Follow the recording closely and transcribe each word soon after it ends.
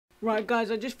Right guys,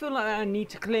 I just feel like I need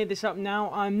to clear this up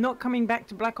now. I'm not coming back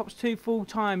to Black Ops 2 full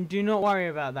time, do not worry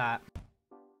about that.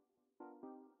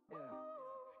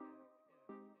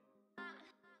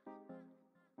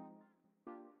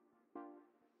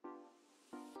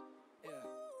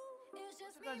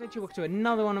 Guys, welcome to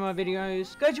another one of my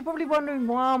videos. Guys, you're probably wondering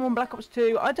why I'm on Black Ops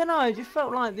 2. I don't know, I just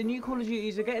felt like the new Call of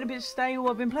Duties are getting a bit stale.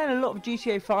 I've been playing a lot of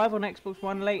GTA 5 on Xbox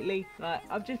One lately. Like,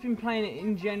 I've just been playing it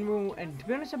in general, and to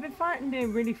be honest, I've been finding it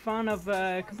really fun. I've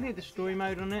completed the story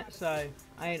mode on it, so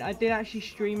I did actually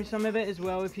stream some of it as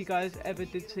well, if you guys ever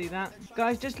did see that.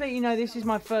 Guys, just to let you know, this is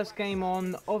my first game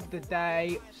on of the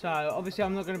day, so obviously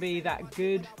I'm not going to be that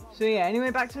good. So yeah,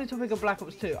 anyway, back to the topic of Black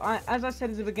Ops 2. As I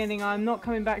said at the beginning, I'm not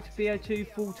coming back to BO2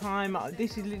 full time.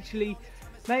 This is literally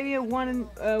maybe it's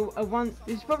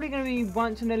probably going to be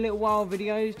once in a little while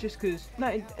videos, just because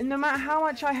no matter how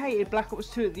much I hated Black Ops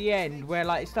 2 at the end, where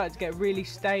like it started to get really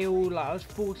stale, like I was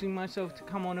forcing myself to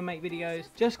come on and make videos,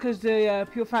 just because the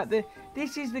pure fact that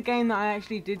this is the game that I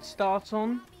actually did start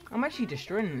on. I'm actually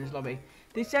destroying this lobby.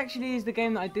 This actually is the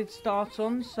game that I did start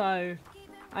on, so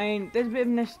I mean, there's a bit of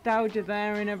nostalgia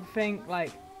there and everything.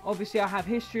 Like, obviously I have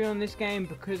history on this game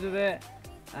because of it.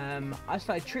 I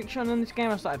started trick shotting on this game,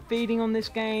 I started feeding on this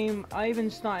game, I even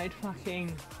started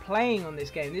fucking playing on this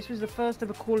game. This was the first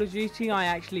ever Call of Duty I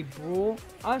actually brought.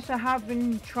 I also have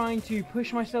been trying to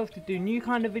push myself to do new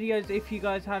kind of videos, if you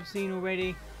guys have seen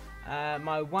already.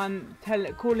 My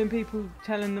calling people,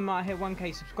 telling them I hit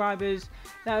 1k subscribers.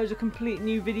 That was a complete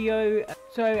new video.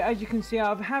 So as you can see,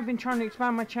 I have been trying to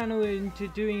expand my channel into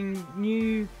doing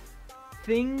new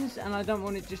things, and I don't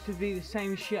want it just to be the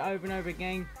same shit over and over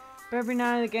again. But every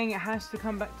now and again it has to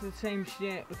come back to the same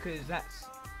shit, because that's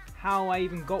how I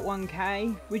even got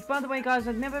 1k. Which, by the way guys,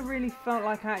 I've never really felt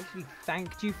like I actually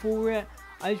thanked you for it.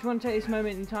 I just want to take this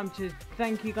moment in time to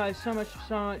thank you guys so much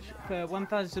for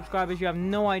 1,000 subscribers. You have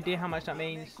no idea how much that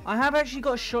means. I have actually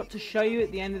got a shot to show you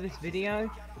at the end of this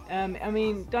video. I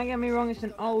mean, don't get me wrong, it's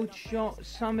an old shot.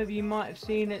 Some of you might have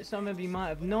seen it, some of you might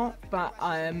have not. But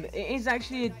it is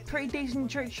actually a pretty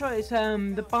decent trick shot. It's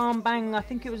the barn bang. I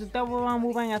think it was a double barn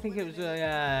wall bang. I think it was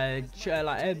a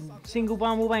like a single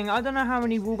barn wall bang. I don't know how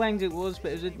many wall bangs it was,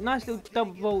 but it was a nice little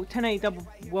double 1080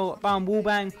 double barn wall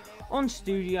bang on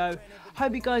studio.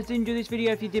 Hope you guys did enjoy this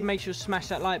video. If you did, make sure to smash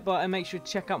that like button. Make sure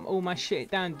to check out all my shit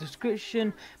down in the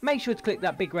description. Make sure to click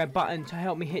that big red button to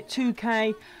help me hit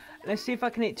 2k. Let's see if I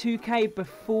can hit 2k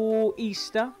before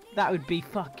Easter. That would be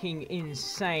fucking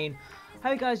insane.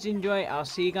 Hope you guys enjoy it. I'll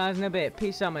see you guys in a bit.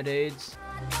 Peace out, my dudes.